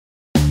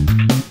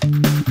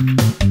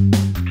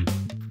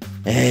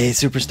Hey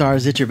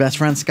superstars, it's your best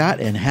friend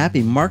Scott and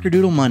happy Marker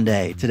Doodle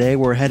Monday. Today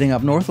we're heading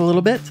up north a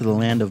little bit to the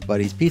land of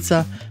Buddy's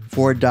Pizza,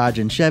 Ford, Dodge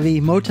and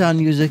Chevy, Motown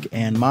Music,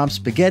 and Mom's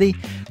Spaghetti.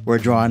 We're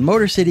drawing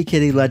Motor City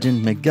Kitty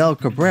legend Miguel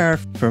Cabrera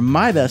for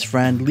my best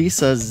friend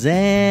Lisa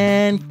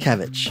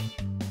Zankevich.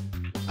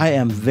 I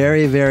am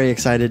very, very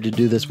excited to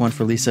do this one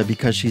for Lisa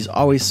because she's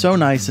always so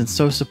nice and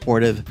so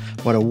supportive.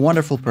 What a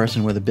wonderful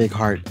person with a big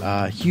heart.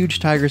 Huge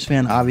Tigers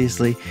fan,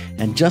 obviously,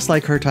 and just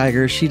like her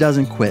Tigers, she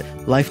doesn't quit.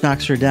 Life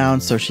knocks her down,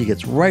 so she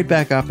gets right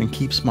back up and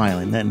keeps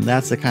smiling. And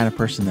that's the kind of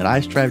person that I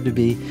strive to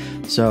be.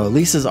 So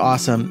Lisa's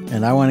awesome,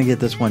 and I want to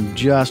get this one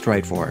just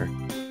right for her.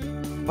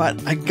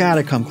 But I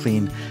gotta come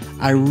clean.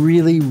 I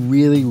really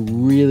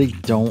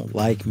don't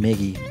like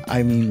MIggy.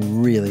 I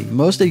mean, really.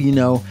 Most of you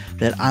know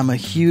that I'm a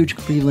huge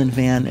Cleveland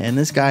fan, and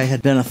this guy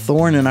had been a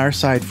thorn in our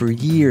side for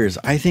years.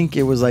 I think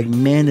it was like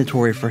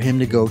mandatory for him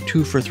to go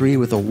 2 for 3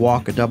 with a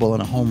walk, a double,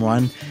 and a home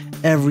run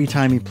every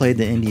time he played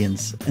the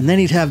Indians. And then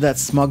he'd have that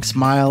smug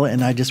smile,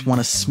 and I just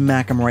want to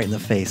smack him right in the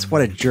face.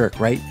 What a jerk,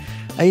 right?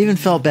 I even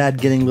felt bad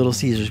getting Little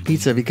Caesars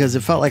pizza because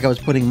it felt like I was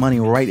putting money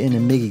right into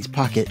MIggy's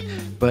pocket.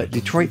 But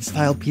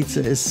Detroit-style pizza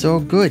is so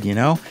good, you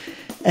know?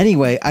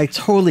 Anyway, I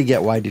totally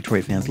get why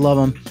Detroit fans love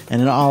him,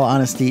 and in all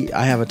honesty,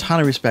 I have a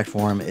ton of respect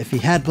for him. If he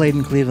had played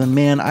in Cleveland,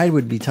 man, I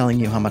would be telling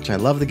you how much I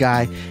love the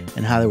guy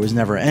and how there was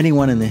never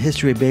anyone in the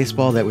history of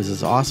baseball that was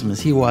as awesome as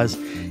he was.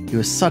 He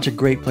was such a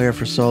great player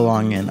for so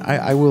long, and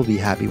I will be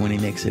happy when he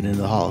makes it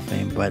into the Hall of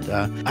Fame, but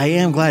I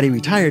am glad he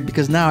retired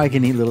because now I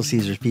can eat Little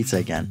Caesars pizza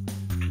again.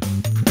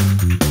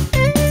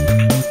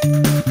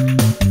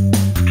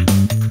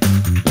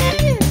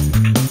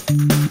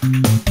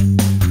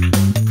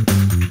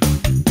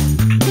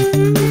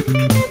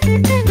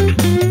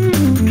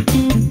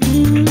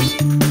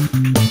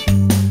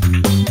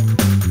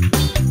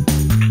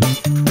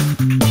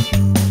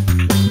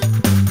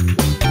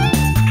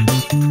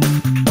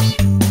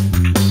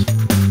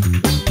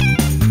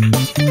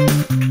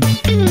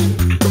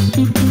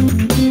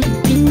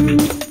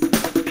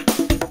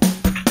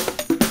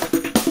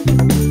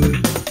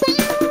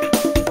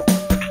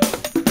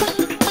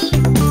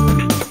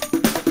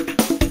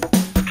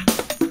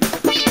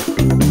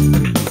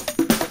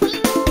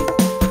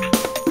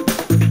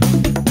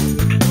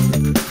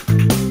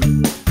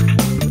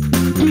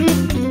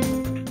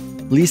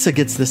 Lisa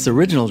gets this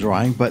original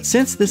drawing, but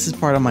since this is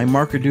part of my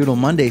Marker Doodle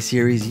Monday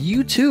series,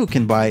 you too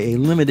can buy a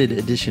limited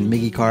edition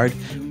MIggy card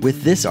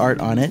with this art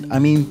on it. I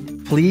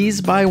mean,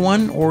 please buy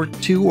 1 or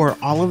 2 or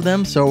all of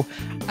them so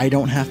I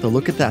don't have to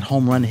look at that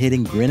home run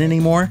hitting grin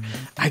anymore.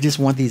 I just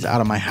want these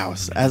out of my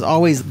house. As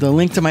always, the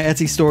link to my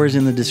Etsy store is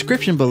in the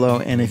description below,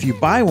 and if you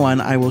buy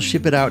one, I will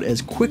ship it out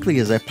as quickly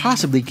as I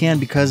possibly can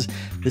because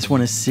this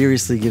one is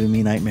seriously giving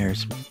me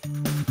nightmares.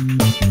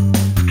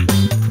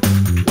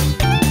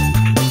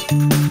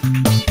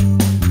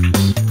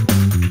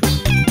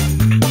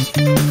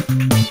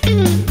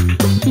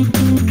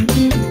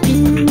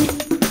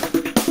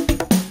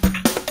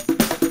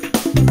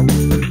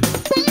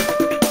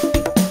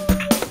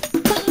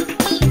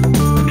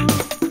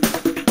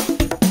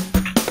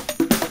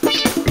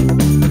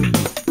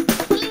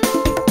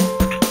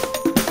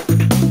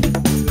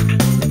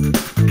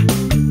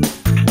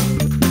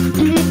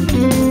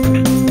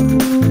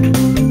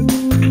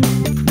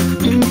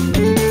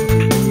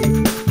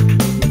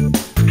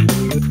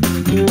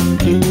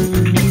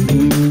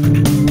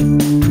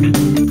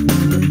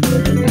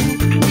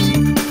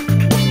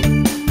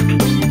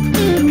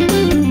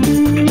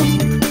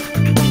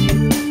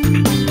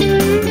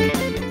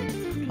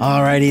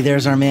 Alrighty,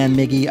 there's our man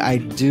MIggy. I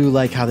do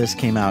like how this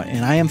came out,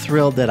 and I am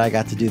thrilled that I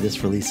got to do this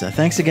for Lisa.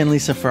 Thanks again,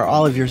 Lisa, for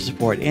all of your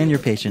support and your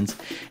patience.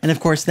 And of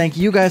course, thank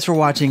you guys for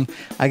watching.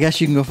 I guess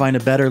you can go find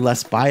a better,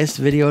 less biased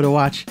video to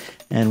watch,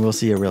 and we'll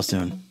see you real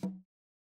soon.